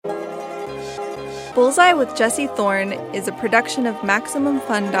Bullseye with Jesse Thorne is a production of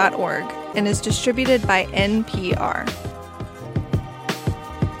MaximumFun.org and is distributed by NPR.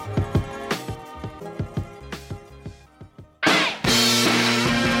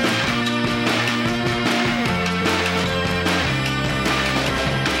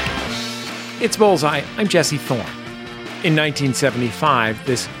 It's Bullseye. I'm Jesse Thorne. In 1975,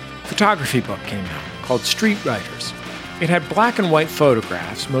 this photography book came out called Street Writers. It had black and white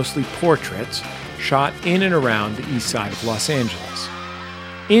photographs, mostly portraits, shot in and around the east side of Los Angeles.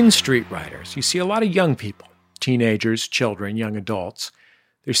 In Street Writers, you see a lot of young people, teenagers, children, young adults.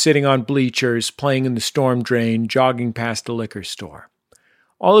 They're sitting on bleachers, playing in the storm drain, jogging past a liquor store.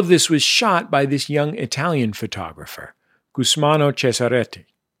 All of this was shot by this young Italian photographer, Gusmano Cesaretti.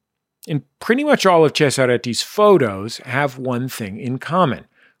 And pretty much all of Cesaretti's photos have one thing in common: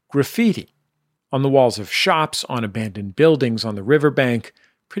 graffiti. On the walls of shops, on abandoned buildings, on the riverbank,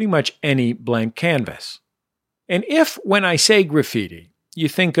 pretty much any blank canvas. And if, when I say graffiti, you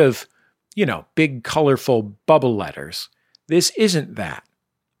think of, big colorful bubble letters, this isn't that.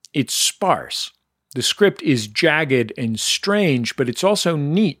 It's sparse. The script is jagged and strange, but it's also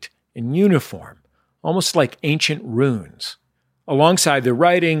neat and uniform, almost like ancient runes. Alongside the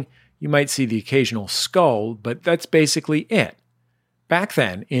writing, you might see the occasional skull, but that's basically it. Back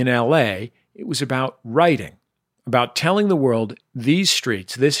then, in LA, it was about writing, about telling the world these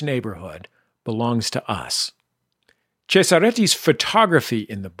streets, this neighborhood, belongs to us. Cesaretti's photography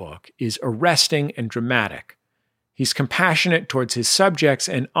in the book is arresting and dramatic. He's compassionate towards his subjects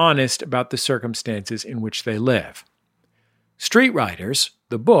and honest about the circumstances in which they live. Street Writers,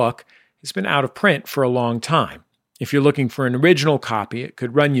 the book, has been out of print for a long time. If you're looking for an original copy, it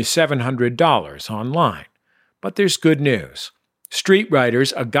could run you $700 online. But there's good news. Street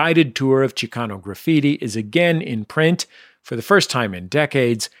Writers, a guided tour of Chicano graffiti, is again in print for the first time in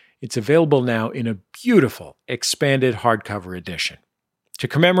decades. It's available now in a beautiful, expanded hardcover edition. To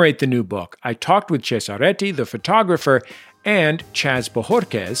commemorate the new book, I talked with Cesaretti, the photographer, and Chaz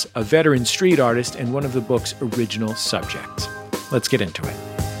Bojorquez, a veteran street artist and one of the book's original subjects. Let's get into it.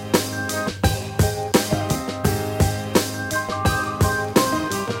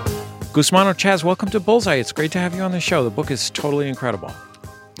 Gusmano, Chaz, welcome to Bullseye. It's great to have you on the show. The book is totally incredible.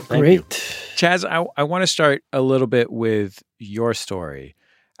 Great. Chaz, I want to start a little bit with your story.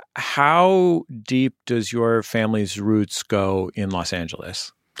 How deep does your family's roots go in Los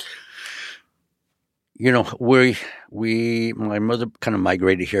Angeles? My mother kind of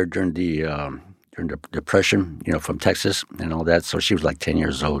migrated here during the Depression, from Texas and all that. So she was like 10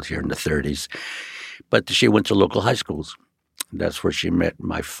 years old here in the 30s. But she went to local high schools. That's where she met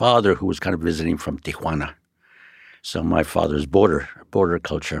my father, who was kind of visiting from Tijuana. So my father's border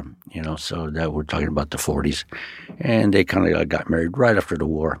culture, so that we're talking about the 40s. And they kind of got married right after the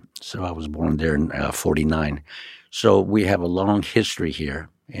war. So I was born there in 49. So we have a long history here.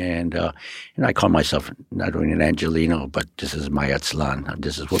 And I call myself not only an Angelino, but this is my Atzlan.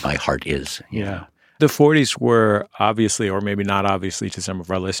 This is what my heart is. Yeah. The 40s were obviously, or maybe not obviously to some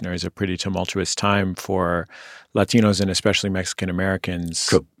of our listeners, a pretty tumultuous time for Latinos and especially Mexican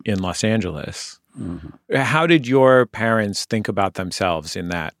Americans in Los Angeles. Mm-hmm. How did your parents think about themselves in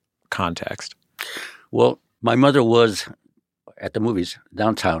that context? Well, my mother was at the movies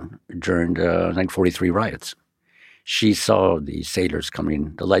downtown during the 1943 riots. She saw the sailors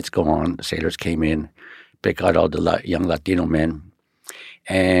coming, the lights go on, the sailors came in, pick out all the young Latino men,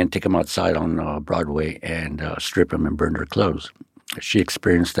 and take them outside on Broadway and strip them and burn their clothes. She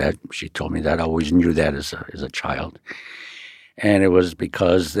experienced that. She told me that. I always knew that as a child. And it was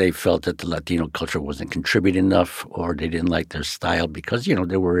because they felt that the Latino culture wasn't contributing enough, or they didn't like their style because, they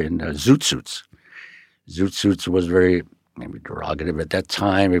were in zoot suits. Zoot suits was very maybe derogative at that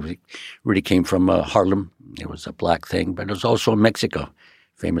time. It really came from Harlem. It was a black thing, but it was also in Mexico.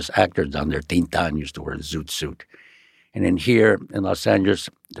 Famous actors down there, Tintan, used to wear a zoot suit. And then here in Los Angeles,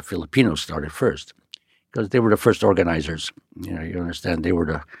 the Filipinos started first because they were the first organizers. You understand, they were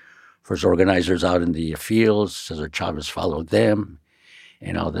the first organizers out in the fields. Cesar Chavez followed them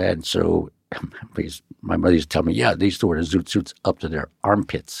and all that. And so my mother used to tell me, they used to wear the zoot suits up to their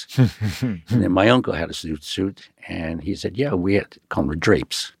armpits. And then my uncle had a zoot suit, and he said, we had to call them the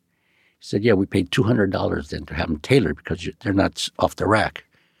drapes. He said, we paid $200 then to have them tailored because they're not off the rack.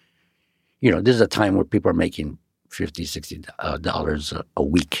 This is a time where people are making $50, $60 a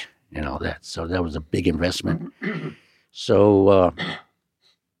week and all that. So that was a big investment. So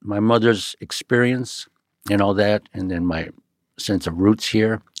my mother's experience and all that, and then my sense of roots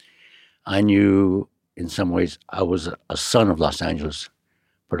here, I knew in some ways I was a son of Los Angeles,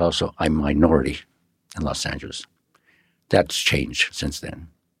 but also I'm a minority in Los Angeles. That's changed since then.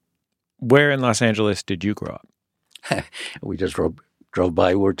 Where in Los Angeles did you grow up? We just drove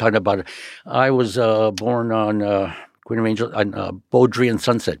by. We were talking about it. I was born on Queen of Angels, on Beaudry and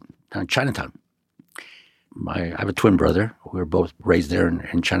Sunset, in Chinatown. I have a twin brother. We were both raised there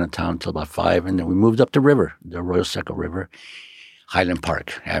in Chinatown until about 5, and then we moved up the river, the Arroyo Seco River, Highland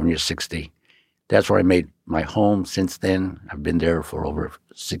Park, Avenue 60. That's where I made my home since then. I've been there for over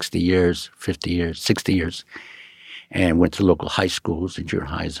 60 years, 50 years, 60 years, and went to local high schools and junior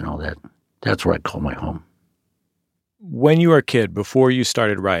highs and all that. That's where I call my home. When you were a kid, before you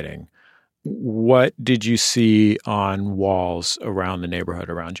started writing, what did you see on walls around the neighborhood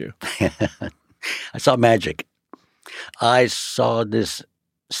around you? I saw magic. I saw this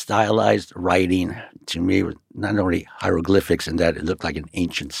stylized writing. To me, it was not only hieroglyphics in that it looked like an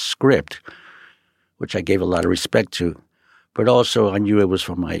ancient script, which I gave a lot of respect to, but also I knew it was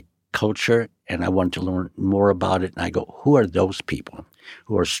from my culture, and I wanted to learn more about it. And I go, who are those people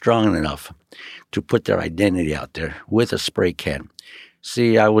who are strong enough to put their identity out there with a spray can?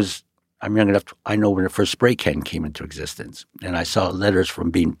 See, I'm young enough, I know when the first spray can came into existence, and I saw letters from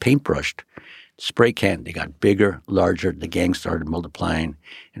being paintbrushed. Spray can, they got bigger, larger, the gang started multiplying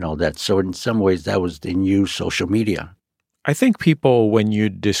and all that. So in some ways, that was the new social media. I think people, when you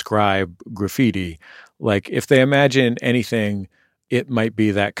describe graffiti, like if they imagine anything, it might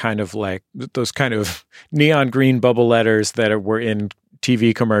be that kind of like those kind of neon green bubble letters that were in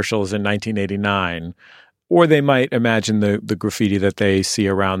TV commercials in 1989. Or they might imagine the graffiti that they see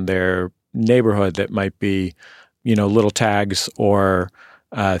around their neighborhood that might be, little tags or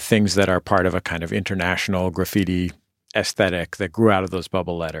things that are part of a kind of international graffiti aesthetic that grew out of those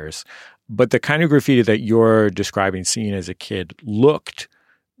bubble letters. But the kind of graffiti that you're describing seeing as a kid looked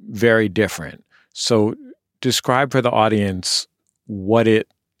very different. So describe for the audience what it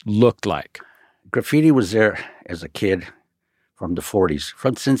looked like. Graffiti was there as a kid from the 40s.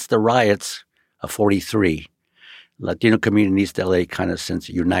 Since the riots of 43, Latino community in East LA kind of since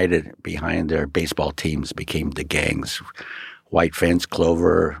united behind their baseball teams, became the gangs. White Fence,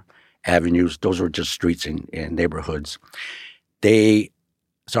 Clover, Avenues, those were just streets and neighborhoods. They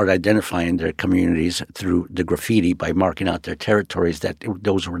started identifying their communities through the graffiti by marking out their territories, that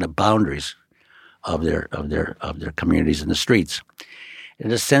those were the boundaries of their communities in the streets.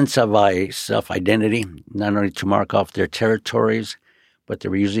 In a sense of self-identity, not only to mark off their territories, but they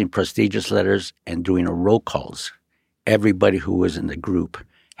were using prestigious letters and doing roll calls. Everybody who was in the group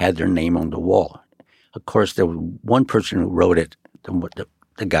had their name on the wall. Of course, there was one person who wrote it,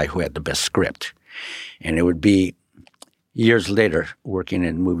 the guy who had the best script. And it would be years later, working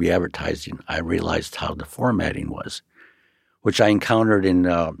in movie advertising, I realized how the formatting was, which I encountered in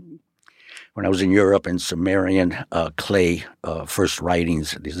when I was in Europe in Sumerian clay first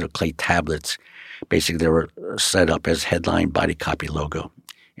writings. These are clay tablets. Basically, they were set up as headline, body copy, logo.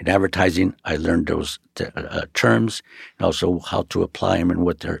 In advertising, I learned those terms and also how to apply them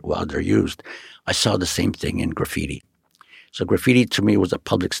and how they're used. I saw the same thing in graffiti. So graffiti to me was a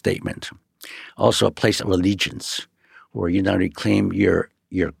public statement, also a place of allegiance, where you not only claim your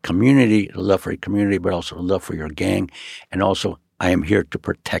community, the love for your community, but also the love for your gang, and also I am here to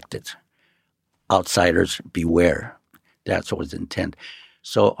protect it. Outsiders, beware. That's what was the intent.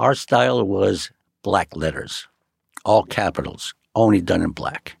 So our style was black letters, all capitals, only done in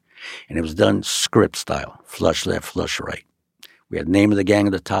black. And it was done script style, flush left, flush right. We had the name of the gang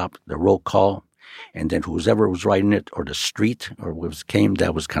at the top, the roll call, and then whoever was writing it, or the street, or what came,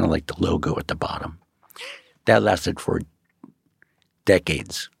 that was kind of like the logo at the bottom. That lasted for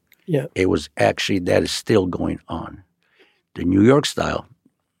decades. Yeah. It was actually, that is still going on. The New York style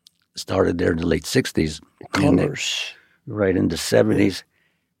started there in the late 60s. Colors. Right in the 70s.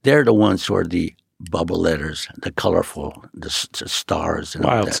 They're the ones who are the bubble letters, the colorful, the stars. And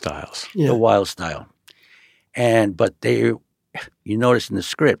wild styles. Yeah. The wild style. But you notice in the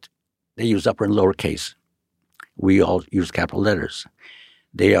script, they use upper and lowercase. We all use capital letters.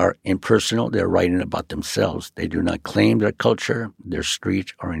 They are impersonal. They're writing about themselves. They do not claim their culture, their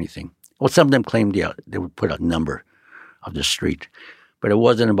street, or anything. Well, some of them claimed, they would put a number of the street. But it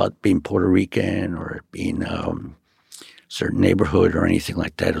wasn't about being Puerto Rican or being certain neighborhood or anything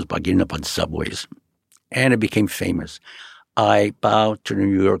like that. It was about getting up on subways. And it became famous. I bow to the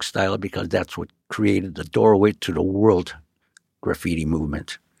New York style because that's what created the doorway to the world graffiti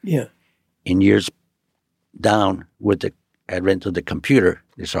movement. Yeah. In years down, with the advent of the computer,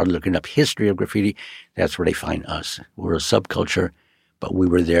 they started looking up history of graffiti. That's where they find us. We're a subculture, but we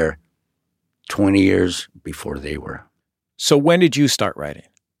were there 20 years before they were. So when did you start writing?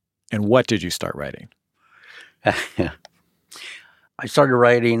 And what did you start writing? I started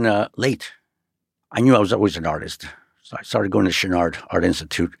writing late. I knew I was always an artist. So I started going to Chenard Art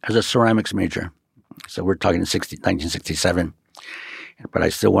Institute as a ceramics major. So we're talking 1967. But I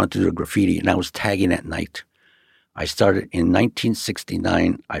still wanted to do graffiti, and I was tagging at night. I started in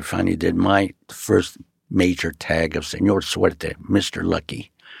 1969. I finally did my first major tag of Señor Suerte, Mr.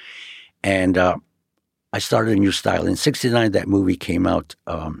 Lucky. And I started a new style. In 69, that movie came out,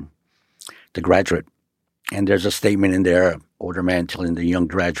 The Graduate. And there's a statement in there, older man telling the young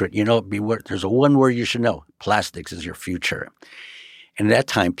graduate, beware, there's a one word you should know. Plastics is your future. And at that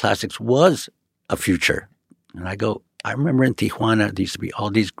time, plastics was a future. And I remember in Tijuana, there used to be all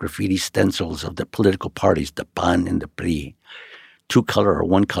these graffiti stencils of the political parties, the PAN and the PRI, 2-color or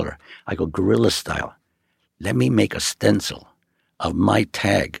 1-color. I go, guerrilla style. Let me make a stencil of my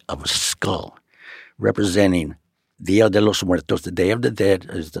tag of a skull representing Dia de los Muertos, the Day of the Dead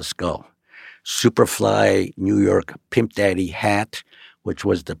is the skull. Superfly, New York, Pimp Daddy hat, which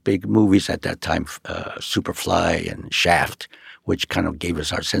was the big movies at that time, Superfly and Shaft, which kind of gave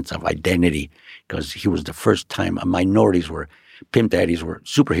us our sense of identity because he was the first time Pimp Daddies were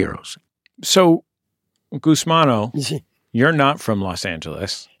superheroes. So, Gusmano, you're not from Los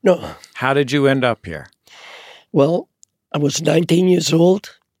Angeles. No. How did you end up here? Well, I was 19 years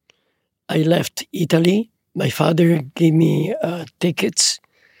old. I left Italy. My father gave me tickets,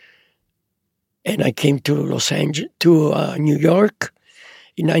 and I came to New York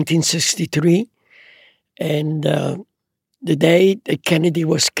in 1963. And the day that Kennedy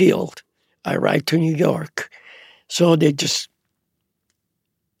was killed, I arrived to New York. So I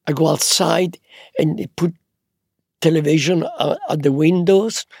go outside and they put television at the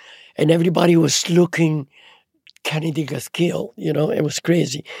windows, and everybody was looking. Kennedy got killed, it was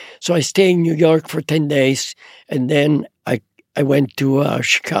crazy. So I stayed in New York for 10 days, and then I went to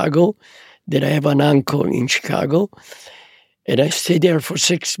Chicago. Then I have an uncle in Chicago, and I stayed there for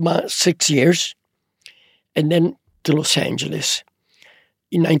 6 years, and then to Los Angeles.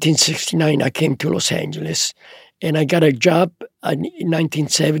 In 1969, I came to Los Angeles, and I got a job in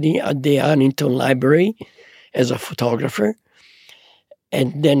 1970 at the Huntington Library as a photographer.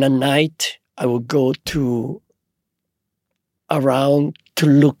 And then at night, I would go around to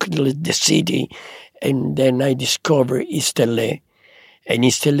look at the city, and then I discovered East LA. And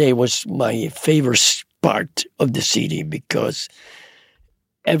East LA was my favorite part of the city because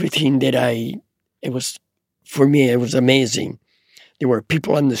everything for me, it was amazing. There were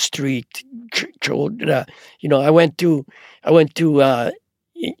people on the street. I went to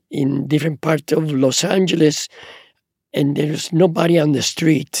in different parts of Los Angeles, and there was nobody on the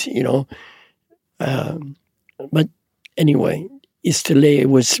street, But anyway, East LA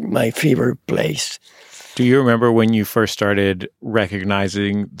was my favorite place. Do you remember when you first started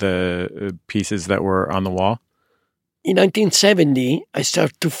recognizing the pieces that were on the wall? In 1970, I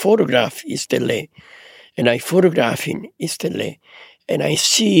started to photograph East LA, and I photograph in East LA, and I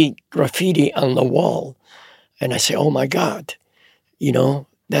see graffiti on the wall, and I say, oh my God,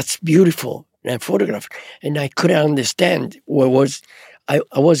 that's beautiful. And I photographed, and I couldn't understand I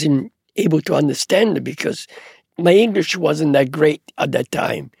wasn't able to understand it because my English wasn't that great at that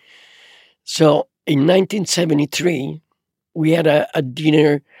time. So in 1973, we had a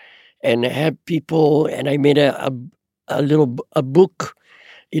dinner, and I had people, and I made a book,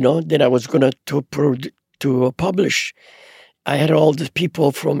 that I was going to publish. I had all the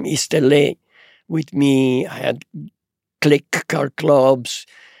people from East LA with me. I had click car clubs,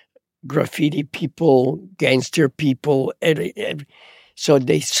 graffiti people, gangster people. So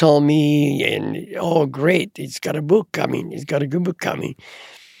they saw me and, oh, great, he's got a book coming. He's got a good book coming.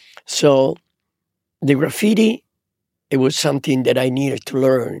 So the graffiti, it was something that I needed to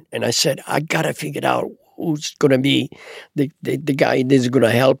learn. And I said, I got to figure out who's going to be the guy that's going to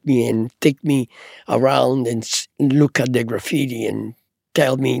help me and take me around and look at the graffiti and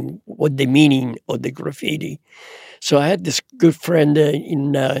tell me what the meaning of the graffiti. So I had this good friend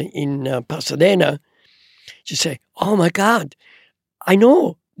in Pasadena. She said, oh my God, I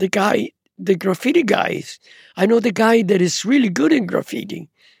know the graffiti guys. I know the guy that is really good in graffiti.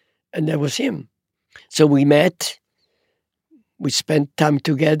 And that was him. So we met, we spent time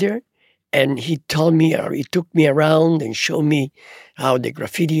together, and he told me, or he took me around and showed me how the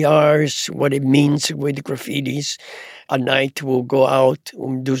graffiti are, what it means with the graffitis. At night, we'll go out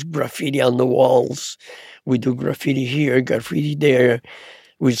and do graffiti on the walls. We do graffiti here, graffiti there.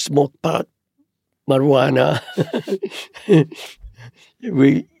 We smoke pot, marijuana.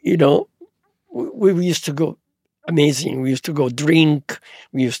 We used to go amazing. We used to go drink.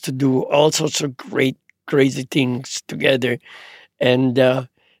 We used to do all sorts of great, crazy things together. And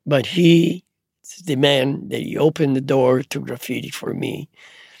but he's the man that he opened the door to graffiti for me.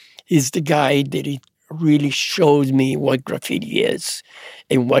 He's the guy that he really showed me what graffiti is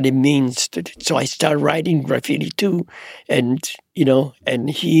and what it means. So I started writing graffiti too. And, and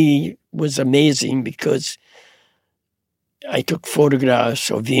he was amazing because I took photographs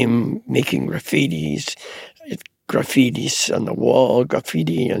of him making graffitis on the wall,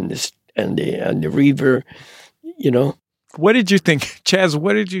 graffiti on the river, What did you think, Chaz?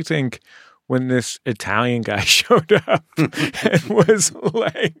 What did you think when this Italian guy showed up and was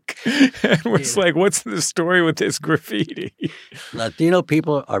like, what's the story with this graffiti? Latino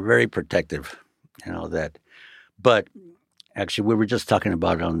people are very protective, that. But actually, we were just talking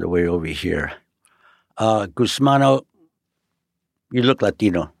about it on the way over here. Gusmano, you look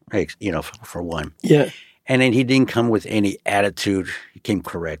Latino, for one. Yeah. And then he didn't come with any attitude. He came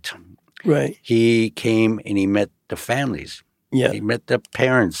correct. Right. He came and he met the families. Yeah. He met the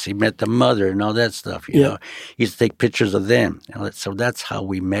parents. He met the mother and all that stuff. You know, he used to take pictures of them. So that's how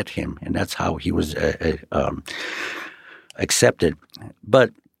we met him, and that's how he was accepted.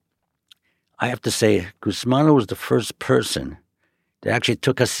 But I have to say, Gusmano was the first person that actually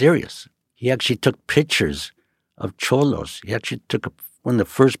took us serious. He actually took pictures of cholos. He actually one of the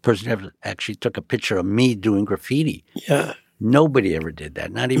first person ever actually took a picture of me doing graffiti. Yeah. Nobody ever did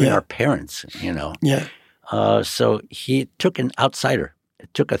that, not even our parents, Yeah. So he took an outsider.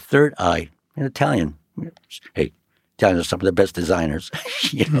 It took a third eye, an Italian. Hey, Italians are some of the best designers,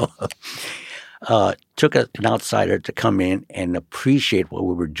 Took an outsider to come in and appreciate what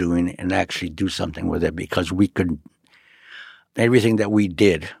we were doing and actually do something with it, because we could. Everything that we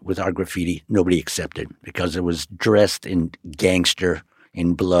did with our graffiti, nobody accepted because it was dressed in gangster,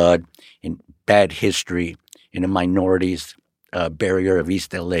 in blood, in bad history, in the minorities barrier of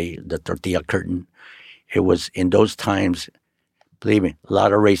East LA, the tortilla curtain. It was in those times, believe me, a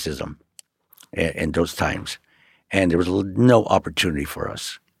lot of racism in those times. And there was no opportunity for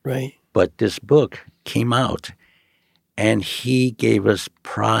us. Right. But this book came out and he gave us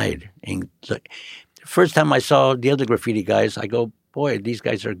pride. And the first time I saw the other graffiti guys, I go, boy, these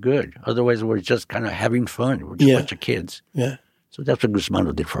guys are good. Otherwise, we're just kind of having fun. We're just a bunch of kids. Yeah. So that's what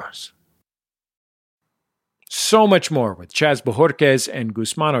Gusmano did for us. So much more with Chaz Bojorquez and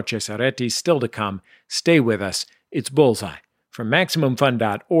Gusmano Cesaretti still to come. Stay with us. It's Bullseye from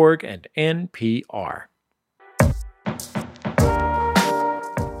MaximumFun.org and NPR.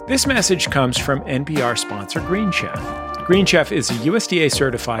 This message comes from NPR sponsor Green Chef. Green Chef is a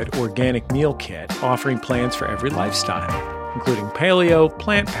USDA-certified organic meal kit offering plans for every lifestyle, including paleo,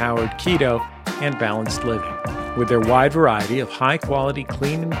 plant-powered, keto, and balanced living. With their wide variety of high-quality,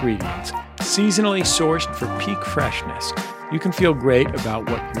 clean ingredients, seasonally sourced for peak freshness, you can feel great about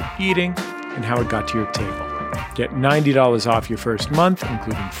what you're eating and how it got to your table. Get $90 off your first month,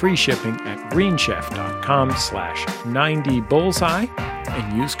 including free shipping at greenchef.com/90bullseye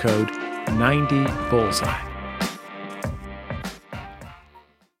and use code 90bullseye.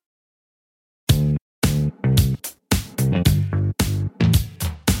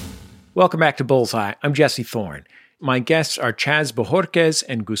 Welcome back to Bullseye. I'm Jesse Thorne. My guests are Chaz Bojorquez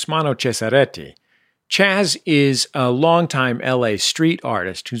and Gusmano Cesaretti. Chaz is a longtime LA street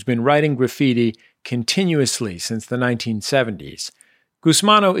artist who's been writing graffiti continuously since the 1970s.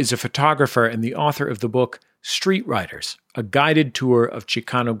 Gusmano is a photographer and the author of the book Street Writers, a guided tour of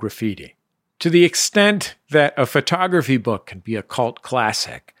Chicano graffiti. To the extent that a photography book can be a cult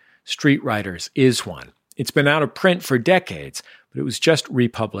classic, Street Writers is one. It's been out of print for decades, but it was just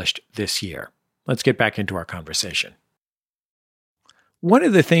republished this year. Let's get back into our conversation. One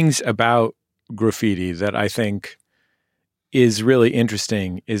of the things about graffiti that I think is really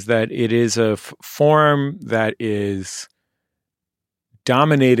interesting is that it is a form that is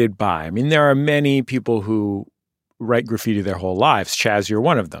dominated by, there are many people who write graffiti their whole lives. Chaz, you're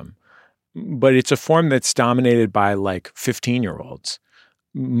one of them. But it's a form that's dominated by 15-year-olds.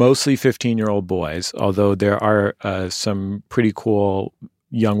 Mostly 15-year-old boys, although there are some pretty cool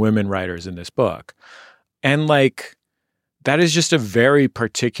young women writers in this book. And that is just a very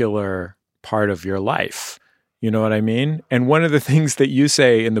particular part of your life. You know what I mean? And one of the things that you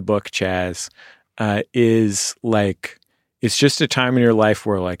say in the book, Chaz, is it's just a time in your life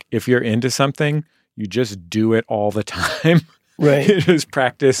where if you're into something, you just do it all the time. Right. You just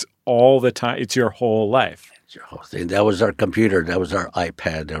practice all the time. It's your whole life. Your whole thing. That was our computer. That was our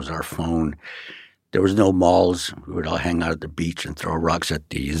iPad. That was our phone. There was no malls. We would all hang out at the beach and throw rocks at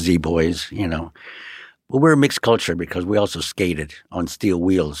the Z-Boys, But we're a mixed culture because we also skated on steel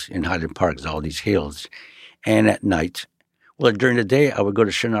wheels in Highland Park, all these hills. And at night, during the day, I would go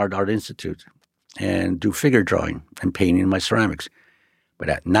to Chouinard Art Institute and do figure drawing and painting my ceramics. But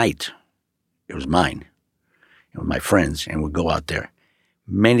at night, it was mine, my friends, and we'd go out there.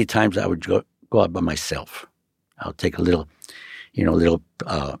 Many times I would go out by myself. I'll take a little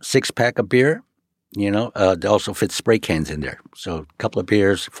 6-pack of beer. They also fit spray cans in there. So a couple of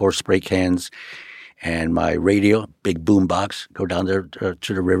beers, 4 spray cans, and my radio, big boom box, go down there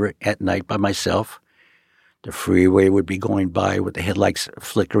to the river at night by myself. The freeway would be going by with the headlights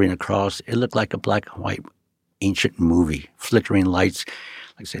flickering across. It looked like a black and white ancient movie, flickering lights,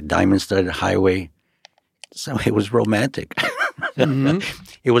 like I said, diamond-studded highway. So it was romantic. Mm-hmm.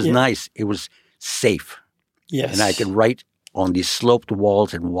 It was nice. It was safe. Yes. And I could write on these sloped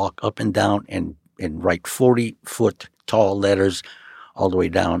walls and walk up and down and write 40-foot tall letters all the way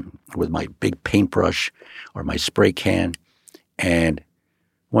down with my big paintbrush or my spray can. And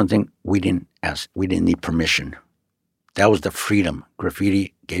one thing, we didn't need permission. That was the freedom.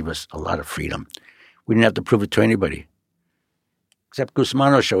 Graffiti gave us a lot of freedom. We didn't have to prove it to anybody. Except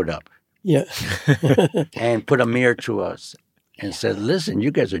Gusmano showed up. Yeah. And put a mirror to us and said, listen,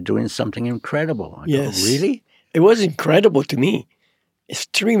 you guys are doing something incredible. I Yes. go, really? It was incredible to me.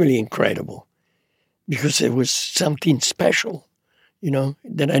 Extremely incredible. Because it was something special,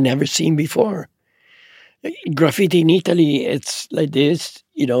 that I never seen before. Graffiti in Italy, it's like this,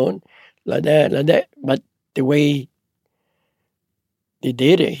 like that. But the way they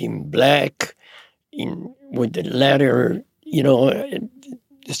did it in black, with the letter,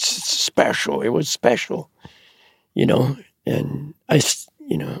 it's special. It was special, and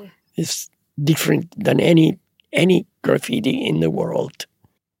it's different than any graffiti in the world.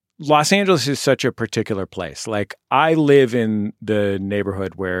 Los Angeles is such a particular place. Like, I live in the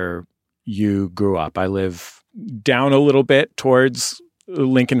neighborhood where you grew up. I live down a little bit towards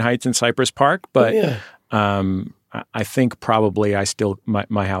Lincoln Heights and Cypress Park, but I think probably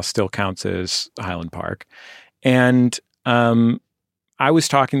my house still counts as Highland Park. And I was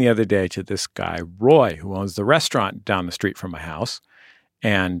talking the other day to this guy, Roy, who owns the restaurant down the street from my house.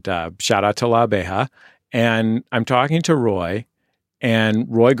 And shout out to La Abeja. And I'm talking to Roy, and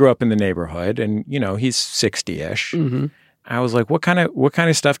Roy grew up in the neighborhood, and he's 60-ish. Mm-hmm. I was like, "What kind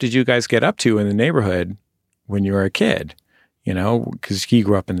of stuff did you guys get up to in the neighborhood when you were a kid?" Because he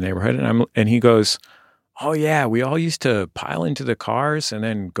grew up in the neighborhood, and he goes, "Oh yeah, we all used to pile into the cars and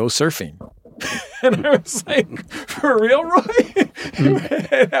then go surfing." And I was like, "For real, Roy? You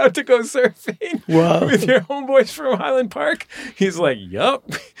head out to go surfing with your homeboys from Highland Park?" He's like, "Yup."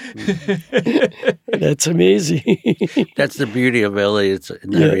 That's amazing. That's the beauty of LA. It's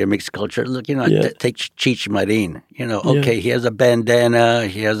an area mixed culture. Look, take Cheech Marin. Okay, he has a bandana.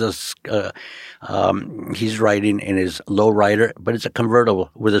 He has he's riding in his lowrider, but it's a convertible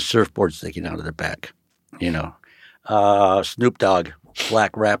with a surfboard sticking out of the back. Snoop Dogg,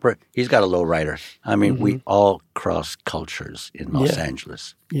 black rapper, he's got a lowrider. I mean, we all cross cultures in Los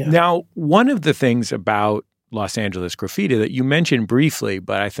Angeles. Yeah. Now, one of the things about Los Angeles graffiti that you mentioned briefly,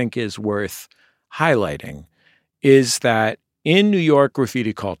 but I think is worth highlighting, is that in New York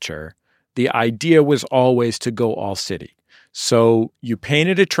graffiti culture, the idea was always to go all city. So you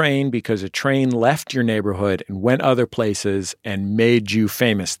painted a train because a train left your neighborhood and went other places and made you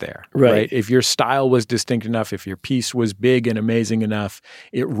famous there, right? If your style was distinct enough, if your piece was big and amazing enough,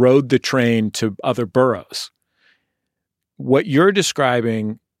 it rode the train to other boroughs. What you're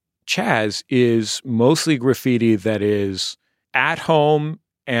describing, Chaz, is mostly graffiti that is at home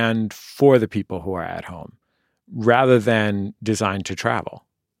and for the people who are at home, rather than designed to travel.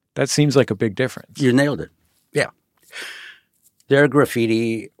 That seems like a big difference. You nailed it. Yeah. Their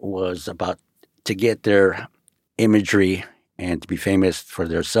graffiti was about to get their imagery and to be famous for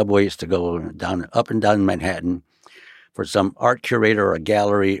their subways to go up and down Manhattan, for some art curator or a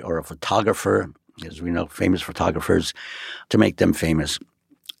gallery or a photographer, as we know, famous photographers, to make them famous.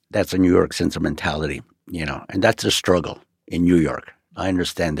 That's a New York sentimentality, and that's a struggle in New York. I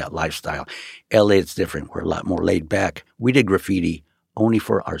understand that lifestyle. LA, it's different. We're a lot more laid back. We did graffiti only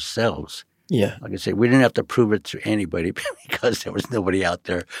for ourselves. Yeah. Like I say, we didn't have to prove it to anybody because there was nobody out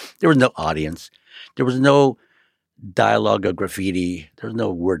there. There was no audience. There was no dialogue of graffiti. There was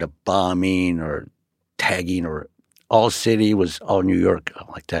no word of bombing or tagging, or all city was all New York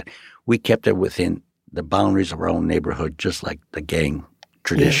like that. We kept it within the boundaries of our own neighborhood, just like the gang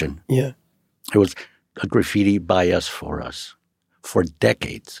tradition. Yeah. It was a graffiti by us for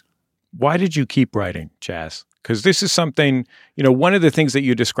decades. Why did you keep writing, Chaz? Because this is something, one of the things that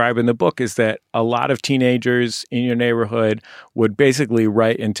you describe in the book is that a lot of teenagers in your neighborhood would basically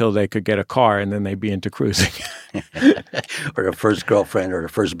write until they could get a car, and then they'd be into cruising. Or the first girlfriend or the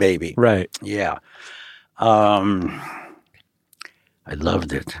first baby. Right. Yeah. I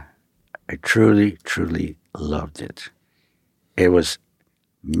loved it. I truly, truly loved it. It was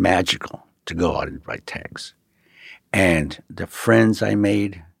magical to go out and write tags. And the friends I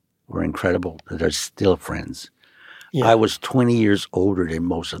made were incredible. They're still friends. Yeah. I was 20 years older than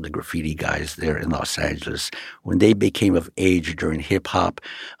most of the graffiti guys there in Los Angeles. When they became of age during hip-hop,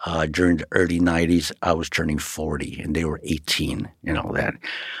 during the early 90s, I was turning 40, and they were 18 and all that.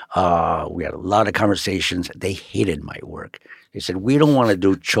 We had a lot of conversations. They hated my work. They said, we don't want to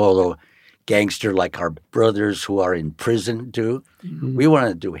do cholo gangster like our brothers who are in prison do. Mm-hmm. We want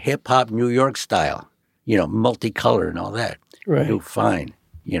to do hip-hop New York style, multicolor and all that. Right. Do fine,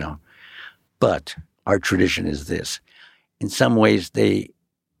 But our tradition is this. In some ways,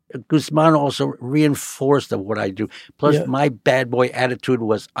 Guzman also reinforced of what I do. Plus, my bad boy attitude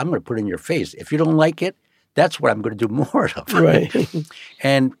was, I'm going to put it in your face. If you don't like it, that's what I'm going to do more of. Right.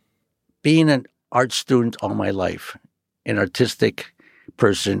 And being an art student all my life, an artistic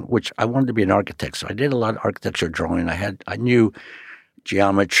person, which I wanted to be an architect. So I did a lot of architecture drawing. I knew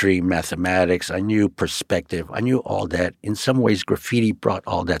geometry, mathematics. I knew perspective. I knew all that. In some ways, graffiti brought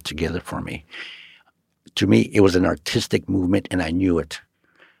all that together for me. To me, it was an artistic movement, and I knew it.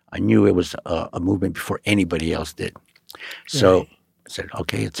 I knew it was a movement before anybody else did. So I said,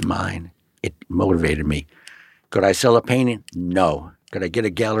 okay, it's mine. It motivated me. Could I sell a painting? No. Could I get a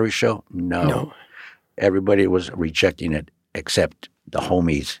gallery show? No. Everybody was rejecting it except the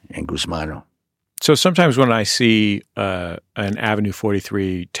homies and Guzmano. So sometimes when I see an Avenue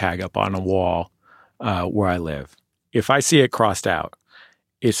 43 tag up on a wall where I live, if I see it crossed out,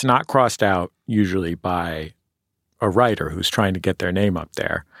 it's not crossed out usually by a writer who's trying to get their name up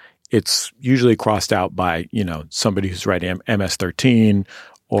there. It's usually crossed out by, somebody who's writing MS-13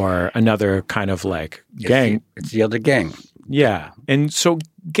 or another kind of like gang. It's the other gang. Yeah. And so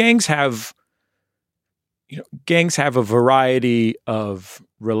gangs have a variety of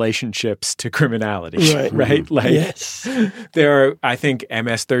relationships to criminality, right? Like, yes. There are, I think,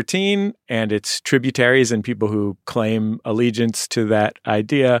 MS-13 and its tributaries and people who claim allegiance to that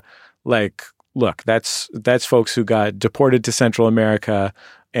idea. Like, look, that's folks who got deported to Central America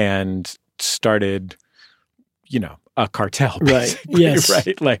and started, a cartel, basically, right? Yes.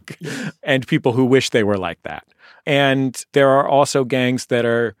 Right? Like, and people who wish they were like that. And there are also gangs that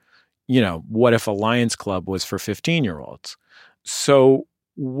are, what if a Lions Club was for 15-year-olds? So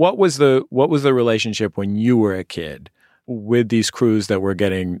what was the relationship when you were a kid with these crews that were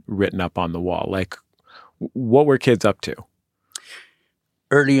getting written up on the wall? Like, what were kids up to?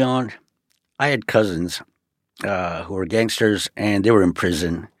 Early on, I had cousins who were gangsters, and they were in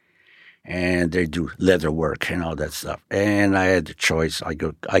prison, and they do leather work and all that stuff. And I had the choice. I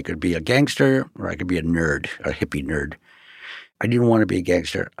could be a gangster, or I could be a nerd, a hippie nerd. I didn't want to be a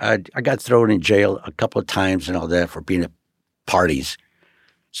gangster. I got thrown in jail a couple of times and all that for being at parties,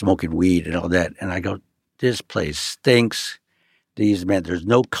 smoking weed and all that. And I go, this place stinks. There's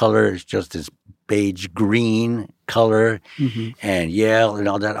no color. It's just this beige green color and yell and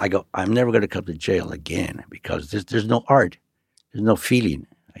all that. I go, I'm never going to come to jail again because there's no art. There's no feeling.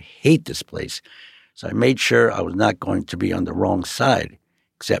 I hate this place. So I made sure I was not going to be on the wrong side,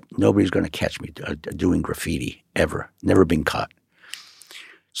 except nobody's going to catch me doing graffiti ever. Never been caught.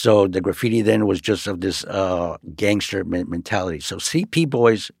 So the graffiti then was just of this gangster mentality. So CP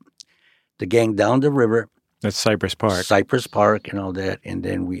Boys, the gang down the river. That's Cypress Park. Cypress Park and all that. And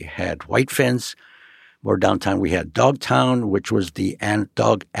then we had White Fence. More downtown, we had Dogtown, which was the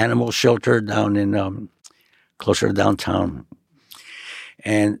dog animal shelter down in closer to downtown.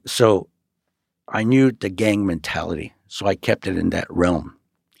 And so I knew the gang mentality. So I kept it in that realm,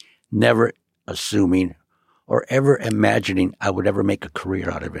 never assuming or ever imagining I would ever make a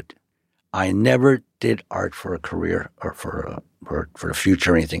career out of it. I never did art for a career or for the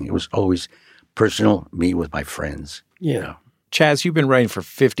future or anything. It was always personal, me with my friends. Yeah. Chaz, you've been writing for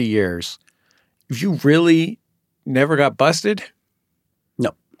 50 years. Have you really never got busted?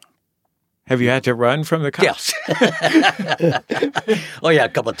 No. Have you had to run from the cops? Yes. Oh, yeah, a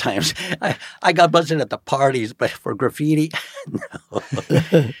couple of times. I got busted at the parties, but for graffiti, no.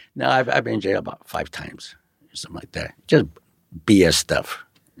 No, I've been in jail about 5 times, something like that. Just BS stuff,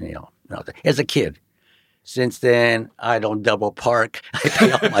 as a kid. Since then, I don't double park. I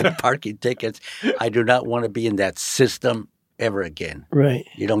pay all my parking tickets. I do not want to be in that system ever again. Right.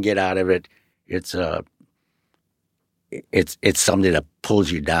 You don't get out of it. It's something that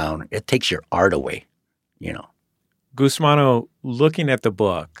pulls you down. It takes your art away, Guzmano, looking at the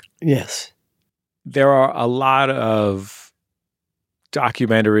book, yes, there are a lot of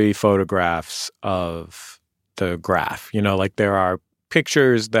documentary photographs of the graph. Like there are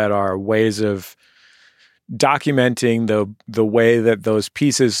pictures that are ways of documenting the way that those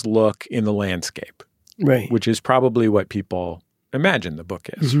pieces look in the landscape, right? Which is probably what people imagine the book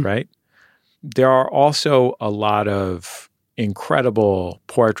is, right? There are also a lot of incredible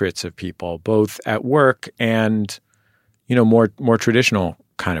portraits of people, both at work and, more traditional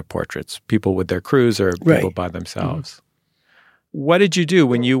kind of portraits, people with their crews or people by themselves. What did you do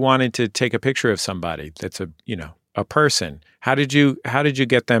when you wanted to take a picture of somebody that's a person? How did you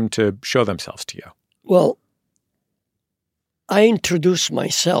get them to show themselves to you? Well, I introduced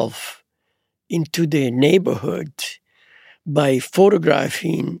myself into the neighborhood by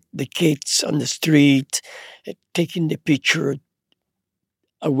photographing the kids on the street, taking the picture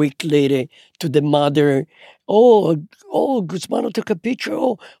a week later to the mother. Oh, Guzmano took a picture.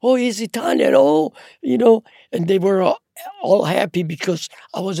 Oh, he's Italian. And they were all happy because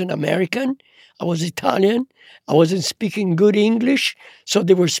I was an American. I was Italian. I wasn't speaking good English. So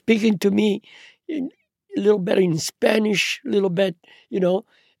they were speaking to me a little bit in Spanish, a little bit,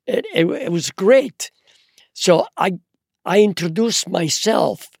 it was great. So I introduced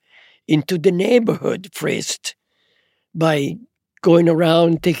myself into the neighborhood first by going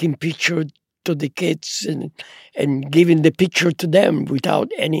around taking pictures to the kids and giving the picture to them without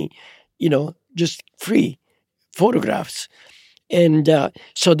any, just free photographs. And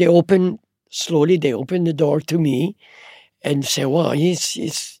so they opened the door to me and say, "Wow,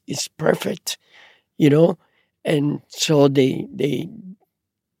 he's perfect," And so they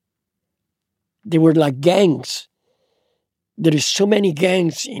were like gangs. There is so many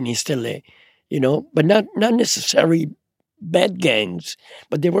gangs in East LA, but not necessarily bad gangs,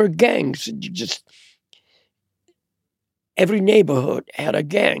 but there were gangs. Every neighborhood had a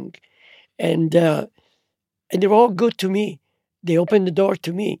gang, and they were all good to me. They opened the door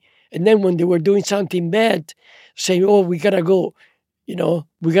to me, and then when they were doing something bad, saying, "Oh, we gotta go,"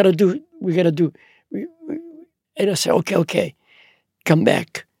 we gotta do. And I said, okay, come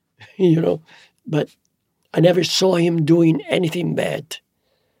back, But I never saw him doing anything bad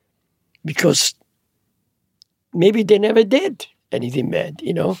because maybe they never did anything bad,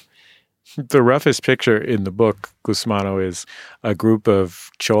 The roughest picture in the book, Guzmano, is a group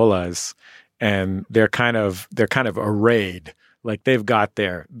of cholas, and they're kind of arrayed. Like they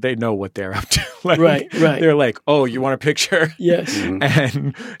know what they're up to. Right. They're like, "Oh, you want a picture?" Yes.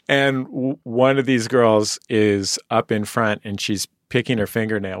 And one of these girls is up in front, and she's picking her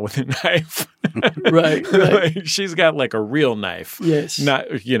fingernail with a knife. Right. Like, she's got like a real knife. Yes. Not,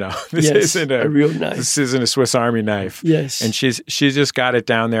 this isn't a real knife. This isn't a Swiss Army knife. Yes. And she's just got it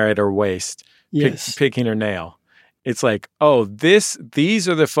down there at her waist, picking her nail. It's like, oh, these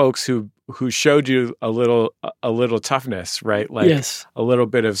are the folks who showed you a little toughness, right? Like a little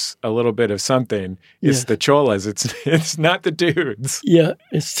bit of something. It's the cholas. It's not the dudes. Yeah,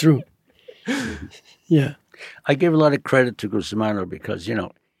 it's true. Yeah. I give a lot of credit to Guzmano because,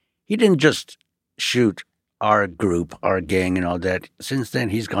 he didn't just shoot our group, our gang and all that. Since then,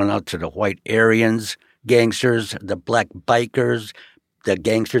 he's gone out to the white Aryans, gangsters, the black bikers, the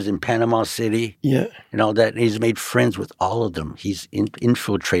gangsters in Panama City, and all that. And he's made friends with all of them. He's been able to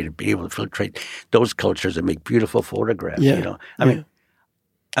infiltrate those cultures and make beautiful photographs, I mean,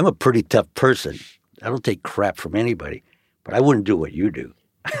 I'm a pretty tough person. I don't take crap from anybody, but I wouldn't do what you do,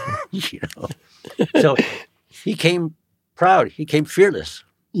 So he came proud. He came fearless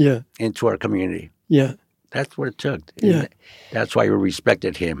into our community. Yeah. That's what it took. Yeah. That's why we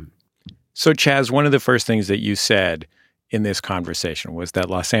respected him. So, Chaz, one of the first things that you said in this conversation was that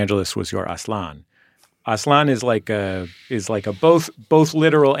Los Angeles was your Aztlán. Aztlán is like a both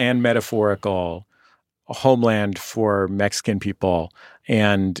literal and metaphorical homeland for Mexican people,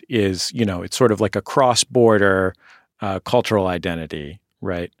 and is, it's sort of like a cross-border cultural identity,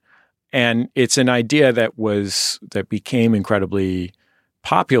 right? And it's an idea that became incredibly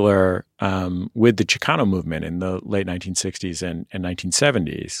popular with the Chicano movement in the late 1960s and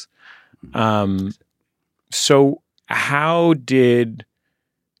 1970s. So how did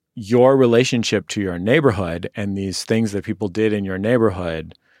your relationship to your neighborhood and these things that people did in your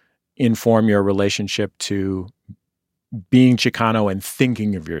neighborhood inform your relationship to being Chicano and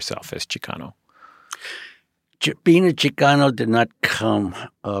thinking of yourself as Chicano? Being a Chicano did not come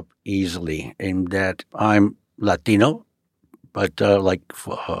up easily in that I'm Latino, but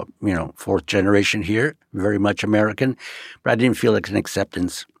fourth generation here, very much American, but I didn't feel like an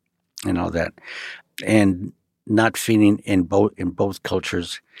acceptance and all that. And not feeling in both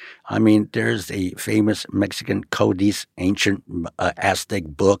cultures. I mean, there's a famous Mexican codice, ancient Aztec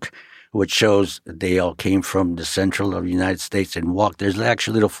book, which shows they all came from the central of the United States and walked. There's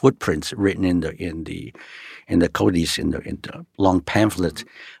actually little footprints written in the codice, in the long pamphlets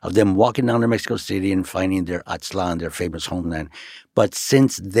of them walking down to Mexico City and finding their Aztlán, their famous homeland. But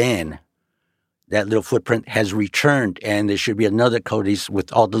since then, that little footprint has returned, and there should be another codice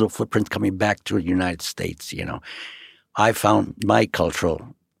with all the little footprints coming back to the United States, I found my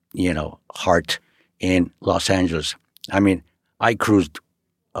cultural, heart in Los Angeles. I mean, I cruised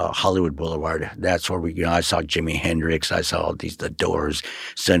Hollywood Boulevard. That's where I saw Jimi Hendrix. I saw all the Doors,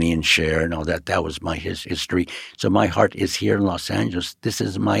 Sonny and Cher, and all that. That was my history. So my heart is here in Los Angeles. This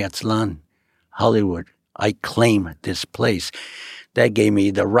is my Aztlán, Hollywood. I claim this place. That gave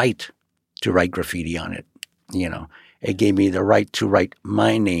me the right to write graffiti on it. It gave me the right to write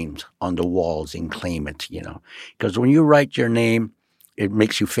my names on the walls and claim it. Because when you write your name, it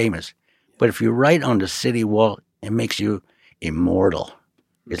makes you famous. But if you write on the city wall, it makes you immortal.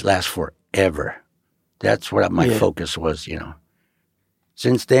 It lasts forever. That's what my focus was,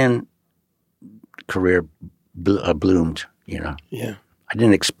 Since then, career bloomed, Yeah. I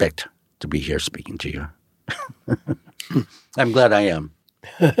didn't expect to be here speaking to you. I'm glad I am.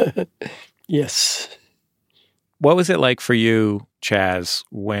 Yes. What was it like for you, Chaz,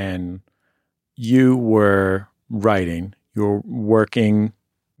 when you were writing, you were working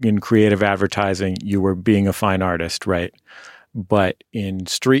in creative advertising, you were being a fine artist, right? But in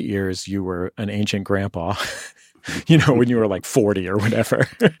street years, you were an ancient grandpa, when you were like 40 or whatever,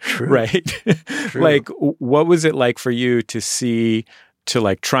 True. Right? True. Like, what was it like for you to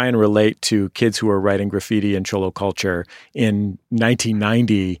try and relate to kids who were writing graffiti and Cholo culture in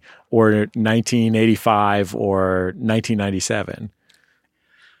 1990 or 1985 or 1997?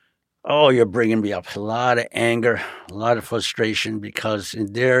 Oh, you're bringing me up a lot of anger, a lot of frustration, because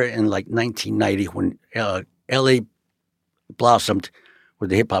there in like 1990 when L.A. blossomed with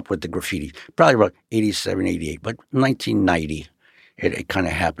the hip-hop, with the graffiti, probably about 87, 88, but 1990 it kind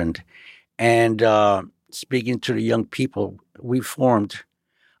of happened. And speaking to the young people, we formed,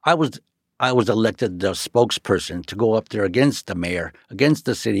 I was elected the spokesperson to go up there against the mayor, against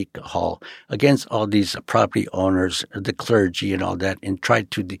the city hall, against all these property owners, the clergy and all that, and try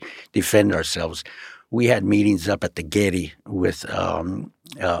to defend ourselves. We had meetings up at the Getty with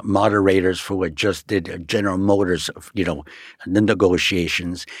moderators for what just did General Motors, the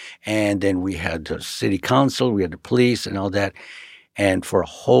negotiations. And then we had the city council, we had the police and all that. And for a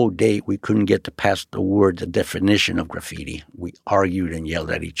whole day, we couldn't get to pass the definition of graffiti. We argued and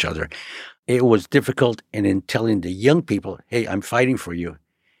yelled at each other. It was difficult. And in telling the young people, hey, I'm fighting for you.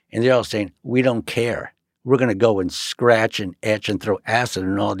 And they're all saying, we don't care. We're going to go and scratch and etch and throw acid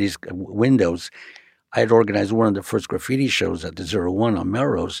in all these windows. I had organized one of the first graffiti shows at the 01 on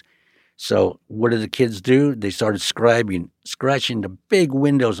Melrose. So what did the kids do? They started scratching the big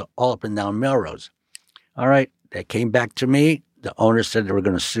windows all up and down Melrose. All right, that came back to me. The owner said they were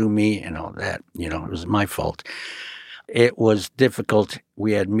going to sue me and all that. It was my fault. It was difficult.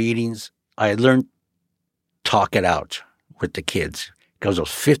 We had meetings. I learned talk it out with the kids because those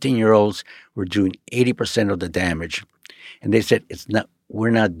 15-year-olds were doing 80% of the damage. And they said,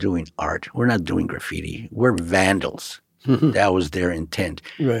 we're not doing art. We're not doing graffiti. We're vandals. That was their intent.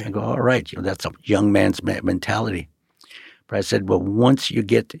 Right. I go, all right, that's a young man's mentality. But I said, well, once you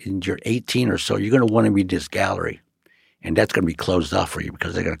get in your 18 or so, you're going to want to read this gallery. And that's going to be closed off for you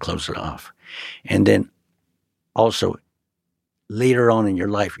because they're going to close it off. And then also, later on in your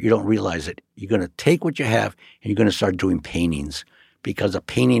life, you don't realize it. You're going to take what you have and you're going to start doing paintings, because a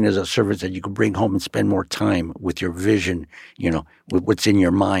painting is a service that you can bring home and spend more time with your vision, with what's in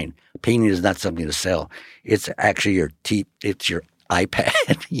your mind. Painting is not something to sell. It's actually it's your iPad,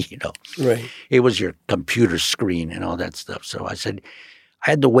 Right. It was your computer screen and all that stuff. So I said, I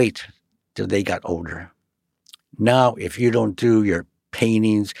had to wait till they got older. Now, if you don't do your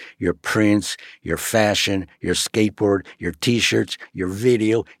paintings, your prints, your fashion, your skateboard, your T-shirts, your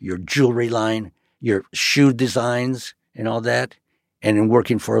video, your jewelry line, your shoe designs and all that, and in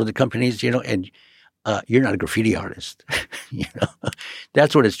working for other companies, and you're not a graffiti artist.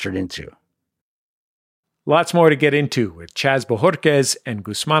 That's what it's turned into. Lots more to get into with Chaz Bojorquez and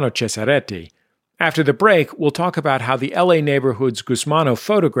Gusmano Cesaretti. After the break, we'll talk about how the LA neighborhoods Gusmano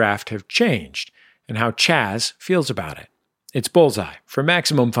photographed have changed and how Chaz feels about it. It's Bullseye for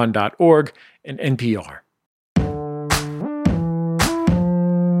MaximumFun.org and NPR.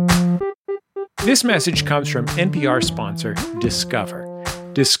 This message comes from NPR sponsor Discover.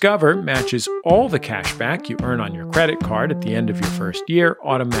 Discover matches all the cash back you earn on your credit card at the end of your first year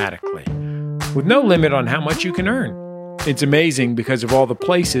automatically, with no limit on how much you can earn. It's amazing because of all the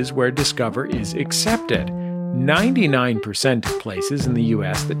places where Discover is accepted. 99% of places in the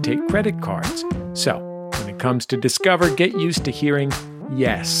U.S. that take credit cards. So, when it comes to Discover, get used to hearing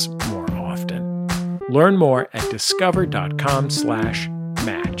yes more often. Learn more at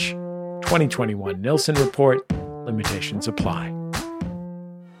discover.com/match. 2021 Nielsen Report. Limitations apply.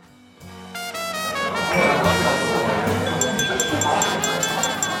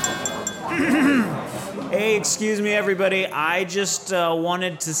 Hey, excuse me, everybody. I just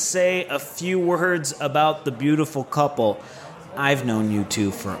wanted to say a few words about the beautiful couple. I've known you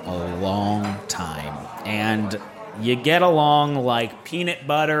two for a long time, and you get along like peanut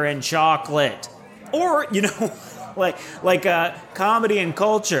butter and chocolate. Or, like comedy and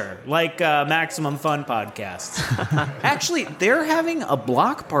culture, like Maximum Fun podcasts. Actually, they're having a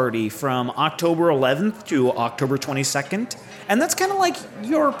block party from October 11th to October 22nd, and that's kind of like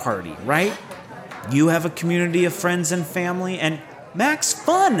your party, right? You have a community of friends and family, and Max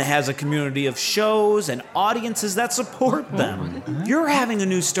Fun has a community of shows and audiences that support them. You're having a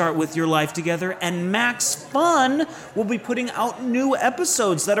new start with your life together, and Max Fun will be putting out new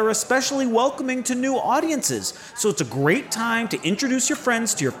episodes that are especially welcoming to new audiences. So it's a great time to introduce your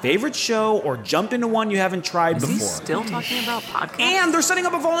friends to your favorite show or jump into one you haven't tried before. Is he still talking about podcasts? And they're setting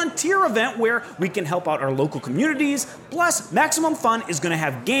up a volunteer event where we can help out our local communities. Plus, Maximum Fun is going to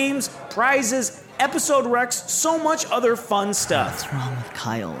have games, prizes, episode recs, so much other fun stuff. What's wrong with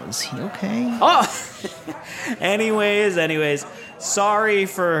Kyle? Is he okay? Oh, anyways, sorry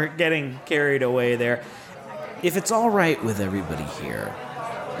for getting carried away there. If it's all right with everybody here,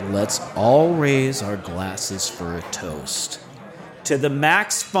 let's all raise our glasses for a toast to the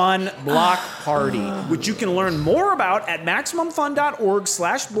Max Fun Block Party, which you can learn more about at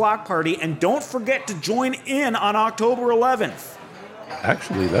MaximumFun.org/block party, and don't forget to join in on October 11th.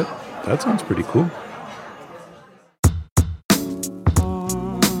 Actually, that sounds pretty cool.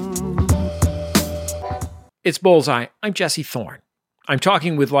 It's Bullseye. I'm Jesse Thorne. I'm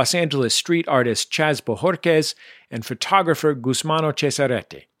talking with Los Angeles street artist Chaz Bojorquez and photographer Gusmano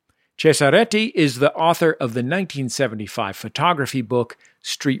Cesaretti. Cesaretti is the author of the 1975 photography book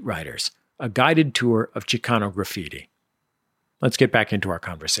Street Writers, a guided tour of Chicano graffiti. Let's get back into our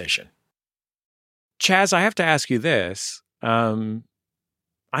conversation. Chaz, I have to ask you this.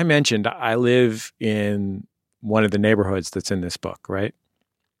 I mentioned I live in one of the neighborhoods that's in this book, right?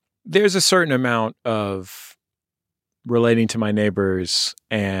 There's a certain amount of relating to my neighbors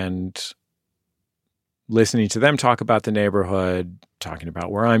and listening to them talk about the neighborhood, talking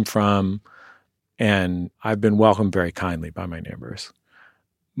about where I'm from, and I've been welcomed very kindly by my neighbors.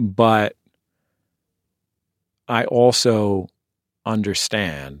 But I also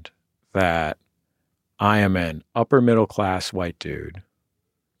understand that I am an upper middle class white dude.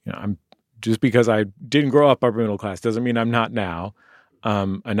 I'm just because I didn't grow up upper middle class doesn't mean I'm not now.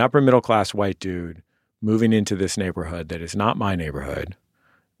 An upper middle class white dude moving into this neighborhood that is not my neighborhood.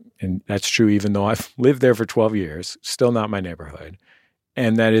 And that's true even though I've lived there for 12 years, still not my neighborhood.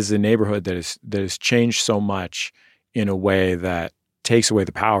 And that is a neighborhood that has changed so much in a way that takes away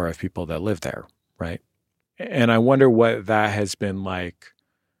the power of people that live there, right? And I wonder what that has been like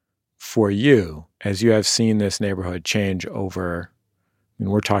for you as you have seen this neighborhood change over,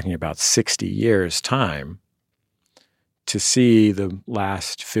 we're talking about 60 years' time, to see the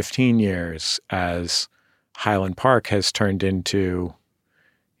last 15 years as Highland Park has turned into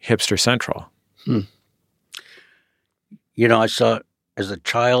hipster central. I saw as a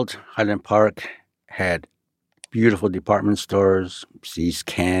child, Highland Park had beautiful department stores, See's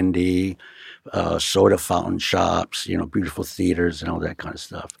Candy, soda fountain shops, beautiful theaters and all that kind of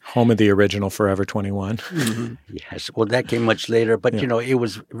stuff. Home of the original Forever 21. Mm-hmm. Yes. Well, that came much later, but, it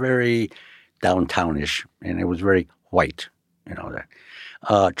was very downtownish and it was very white, that.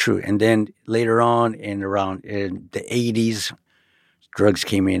 True. And then later on in the 80s, drugs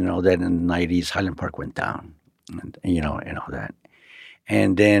came in and all that. In the 90s, Highland Park went down, and all that.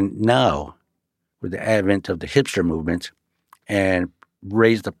 And then now, with the advent of the hipster movement and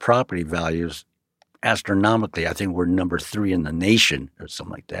raised the property values astronomically, I think we're number 3 in the nation or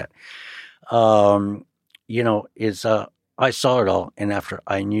something like that. I saw it all. And after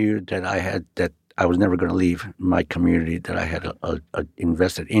I knew that I was never going to leave my community, that I had a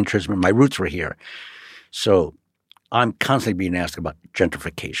invested interest. My roots were here. So I'm constantly being asked about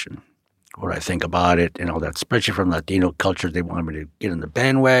gentrification, what I think about it and all that, especially from Latino cultures. They wanted me to get in the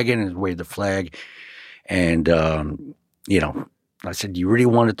bandwagon and wave the flag. And, I said, do you really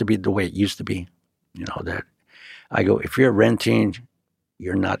want it to be the way it used to be? That I go, if you're renting,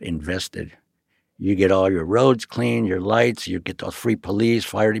 you're not invested. You get all your roads clean, your lights, you get those free police,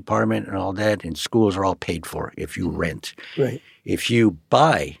 fire department and all that, and schools are all paid for if you rent. Right. If you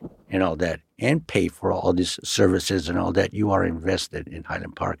buy and all that and pay for all these services and all that, you are invested in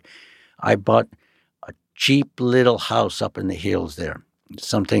Highland Park. I bought a cheap little house up in the hills there,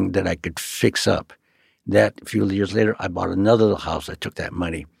 something that I could fix up. That a few years later, I bought another little house. I took that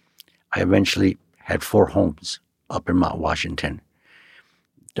money. I eventually had 4 homes up in Mount Washington.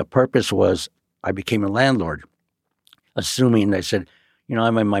 The purpose was I became a landlord, assuming I said,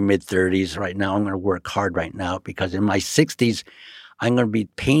 I'm in my mid-30s right now. I'm going to work hard right now because in my 60s, I'm going to be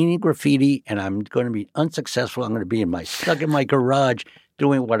painting graffiti and I'm going to be unsuccessful. I'm going to be stuck in my garage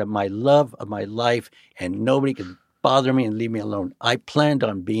doing what my love of my life, and nobody can bother me and leave me alone. I planned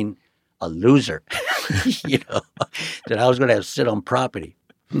on being a loser, that I was going to sit on property.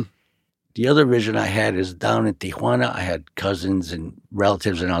 The other vision I had is down in Tijuana. I had cousins and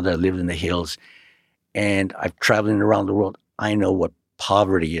relatives and all that lived in the hills. And I'm traveling around the world. I know what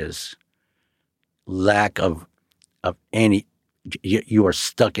poverty is. Lack of any, you are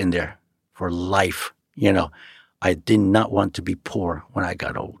stuck in there for life. I did not want to be poor when I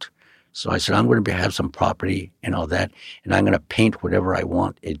got old. So I said, I'm going to have some property and all that, and I'm going to paint whatever I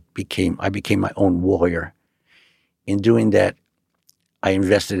want. I became my own warrior. In doing that, I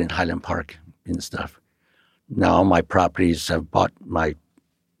invested in Highland Park and stuff. Now my properties, I've bought my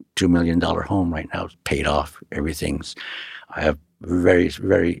 $2 million home right now. It's paid off. I have very,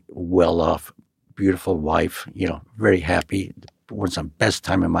 very well-off, beautiful wife, very happy. It's the best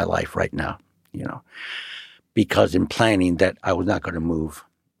time in my life right now, because in planning that I was not going to move,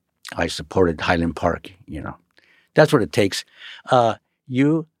 I supported Highland Park, That's what it takes. The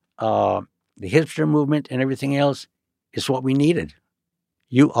hipster movement and everything else is what we needed.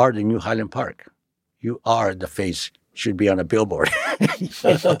 You are the new Highland Park. You are the face, should be on a billboard.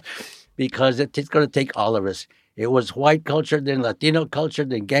 Because it's going to take all of us. It was white culture, then Latino culture,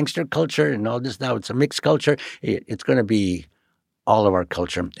 then gangster culture, and all this. Now it's a mixed culture. It's going to be all of our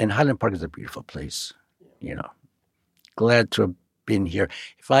culture. And Highland Park is a beautiful place, Glad to have been here.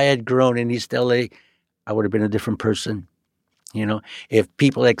 If I had grown in East LA, I would have been a different person. If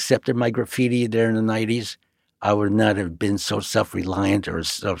people accepted my graffiti there in the 90s, I would not have been so self-reliant or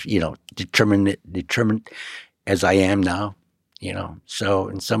determined as I am now, So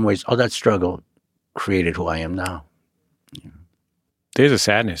in some ways, all that struggle created who I am now. There's a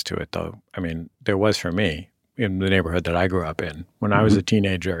sadness to it, though. I mean, there was for me in the neighborhood that I grew up in when I was a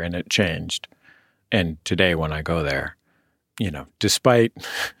teenager, and it changed. And today when I go there, despite,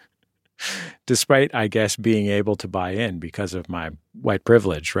 I guess, being able to buy in because of my white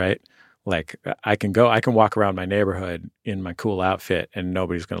privilege, right? Like I can walk around my neighborhood in my cool outfit and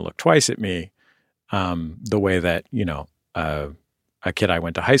nobody's going to look twice at me the way that, a kid I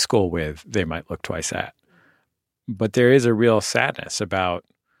went to high school with, they might look twice at. But there is a real sadness about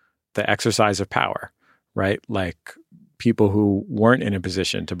the exercise of power, right? Like people who weren't in a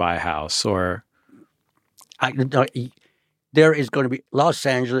position to buy a house or... There is going to be... Los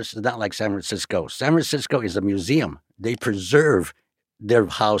Angeles is not like San Francisco. San Francisco is a museum. They preserve their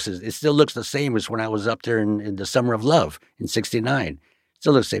houses. It still looks the same as when I was up there in the Summer of Love in '69. It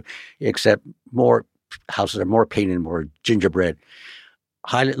still looks the same, except more houses are more painted, more gingerbread.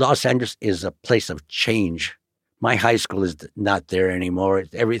 Los Angeles is a place of change. My high school is not there anymore.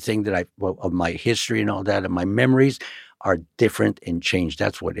 It's everything that of my history and all that, and my memories are different and changed.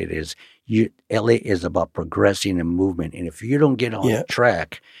 That's what it is. LA is about progressing and movement. And if you don't get on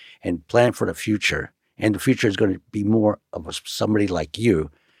track and plan for the future, and the future is going to be more of somebody like you,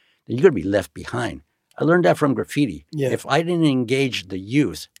 then you're going to be left behind. I learned that from graffiti. Yeah. If I didn't engage the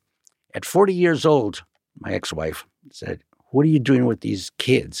youth, at 40 years old, my ex-wife said, "What are you doing with these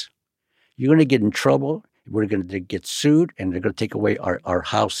kids? You're going to get in trouble. We're going to get sued, and they're going to take away our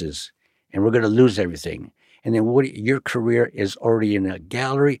houses, and we're going to lose everything. And then your career is already in a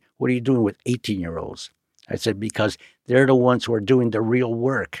gallery. What are you doing with 18-year-olds?" I said, because they're the ones who are doing the real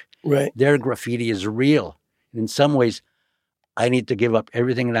work. Right. Their graffiti is real. In some ways, I need to give up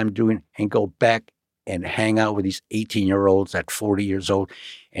everything that I'm doing and go back and hang out with these 18-year-olds at 40 years old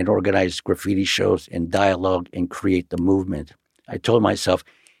and organize graffiti shows and dialogue and create the movement. I told myself,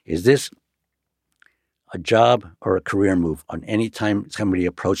 is this a job or a career move? On any time somebody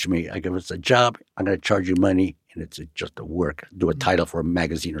approached me, I go, it's a job, I'm going to charge you money, and it's just a work, do a title for a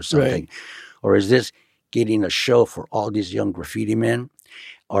magazine or something. Right. Or is this getting a show for all these young graffiti men,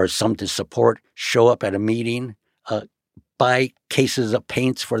 or something to support, show up at a meeting, buy cases of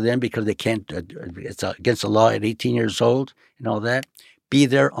paints for them because they can't, it's against the law at 18 years old and all that. Be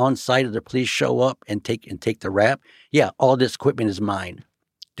there on site if the police show up and take the rap. Yeah, all this equipment is mine.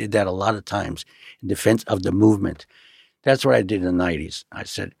 Did that a lot of times in defense of the movement. That's what I did in the 90s. I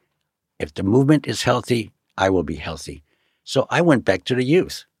said, if the movement is healthy, I will be healthy. So I went back to the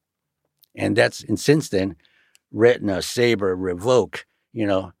youth. And since then, Retina, Saber, Revoke,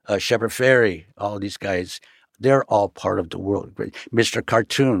 Shepard Fairey, all these guys, they're all part of the world. Mr.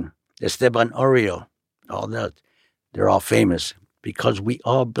 Cartoon, Esteban Oreo, all that, they're all famous because we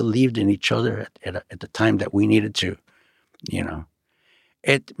all believed in each other at the time that we needed to,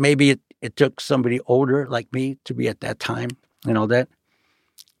 It took somebody older like me to be at that time and all that,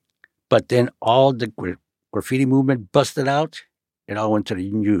 But then all the graffiti movement busted out. It all went to the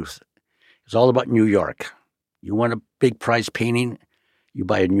youth. It's all about New York. You want a big prize painting, you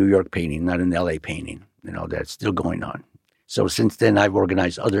buy a New York painting, not an LA painting. That's still going on. So since then, I've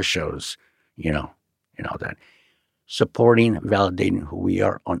organized other shows, that supporting, validating who we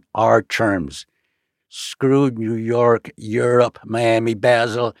are on our terms. Screw New York, Europe, Miami,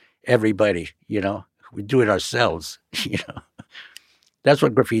 Basel, everybody, we do it ourselves, That's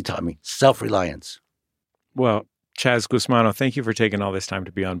what graffiti taught me, self-reliance. Well, Chaz Gusmano, thank you for taking all this time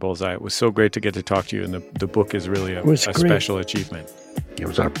to be on Bullseye. It was so great to get to talk to you, and the book is really a special achievement. It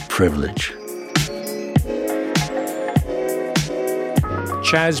was our privilege.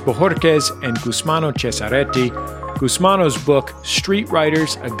 Chaz Bojorquez and Gusmano Cesaretti. Gusmano's book, Street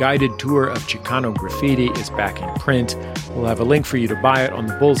Writers, A Guided Tour of Chicano Graffiti, is back in print. We'll have a link for you to buy it on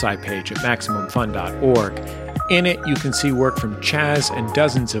the Bullseye page at MaximumFun.org. In it, you can see work from Chaz and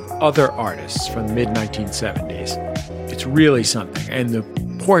dozens of other artists from the mid-1970s. It's really something, and the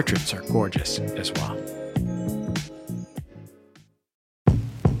portraits are gorgeous as well.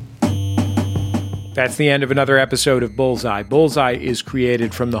 That's the end of another episode of Bullseye. Bullseye is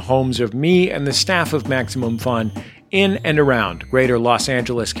created from the homes of me and the staff of Maximum Fun in and around greater Los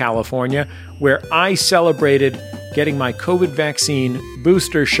Angeles, California, where I celebrated getting my COVID vaccine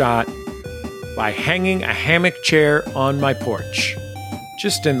booster shot by hanging a hammock chair on my porch.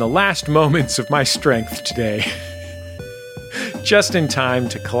 Just in the last moments of my strength today. Just in time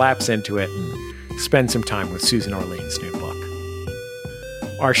to collapse into it and spend some time with Susan Orlean's new book.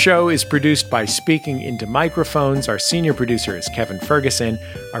 Our show is produced by Speaking Into Microphones. Our senior producer is Kevin Ferguson.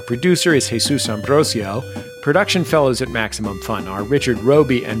 Our producer is Jesus Ambrosio. Production fellows at Maximum Fun are Richard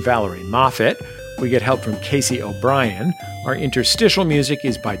Roby and Valerie Moffett. We get help from Casey O'Brien. Our interstitial music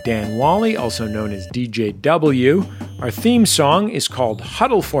is by Dan Wally, also known as DJ W. Our theme song is called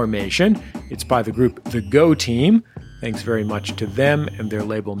Huddle Formation. It's by the group The Go Team. Thanks very much to them and their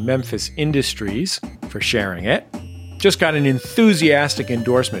label Memphis Industries for sharing it. Just got an enthusiastic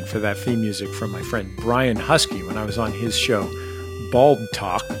endorsement for that theme music from my friend Brian Husky when I was on his show, Bald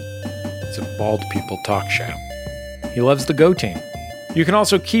Talk. It's a bald people talk show. He loves the Go Team. You can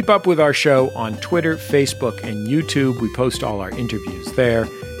also keep up with our show on Twitter, Facebook, and YouTube. We post all our interviews there.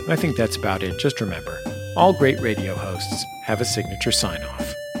 And I think that's about it. Just remember, all great radio hosts have a signature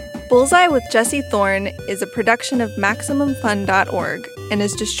sign-off. Bullseye with Jesse Thorne is a production of MaximumFun.org and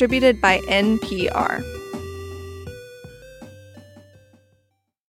is distributed by NPR.